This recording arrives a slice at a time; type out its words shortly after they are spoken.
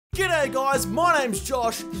G'day guys, my name's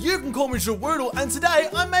Josh, you can call me JaWoodle, and today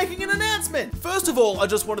I'm making an announcement. First of all, I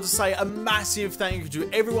just wanted to say a massive thank you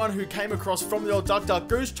to everyone who came across from the old Duck Duck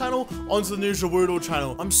Goose channel onto the new JaWoodle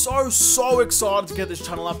channel. I'm so excited to get this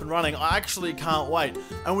channel up and running. I actually can't wait.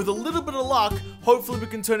 And with a little bit of luck, hopefully we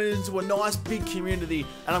can turn it into a nice big community,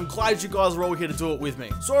 and I'm glad you guys are all here to do it with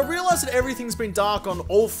me. So I realized that everything's been dark on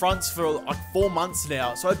all fronts for like 4 months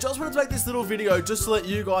now, so I just wanted to make this little video just to let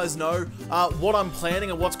you guys know what I'm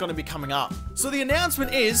planning and what's going to be coming up. So the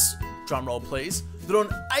announcement is, drum roll please, that on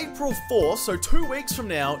April 4th, so 2 weeks from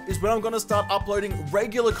now, is when I'm going to start uploading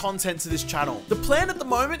regular content to this channel. The plan at the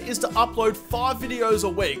moment is to upload 5 videos a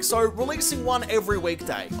week, so releasing one every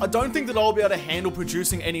weekday. I don't think that I'll be able to handle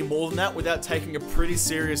producing any more than that without taking a pretty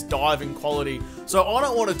serious dive in quality. So I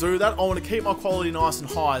don't want to do that. I want to keep my quality nice and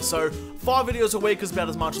high. So 5 videos a week is about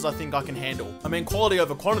as much as I think I can handle. I mean, quality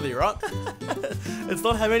over quantity, right? It's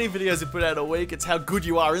not how many videos you put out a week, it's how good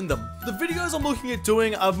you are in them. The videos I'm looking at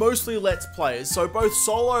doing are mostly Let's Plays, so both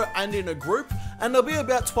solo and in a group, and they'll be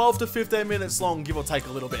about 12 to 15 minutes long, give or take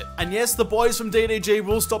a little bit. And yes, the boys from DDG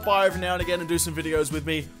will stop by every now and again and do some videos with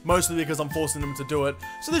me, mostly because I'm forcing them to do it.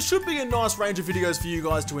 So there should be a nice range of videos for you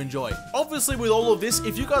guys to enjoy. Obviously, with all of this,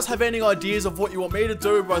 if you guys have any ideas of what you want me to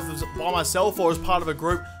do, both by myself or as part of a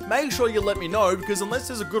group, make sure you let me know, because unless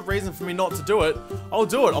there's a good reason for me not to do it, I'll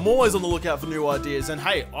do it. I'm always on the lookout for new ideas, and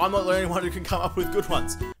hey, I'm not the only one who can come up with good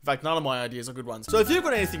ones. In fact, none of my ideas are good ones. So if you've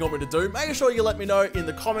got anything you want me to do, make sure you let me know in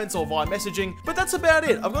the comments or via messaging. But that's about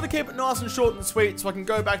it. I've got to keep it nice and short and sweet so I can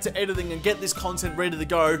go back to editing and get this content ready to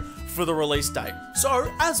go for the release date.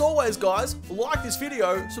 So, as always guys, like this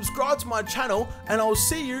video, subscribe to my channel, and I'll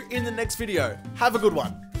see you in the next video. Have a good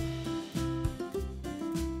one.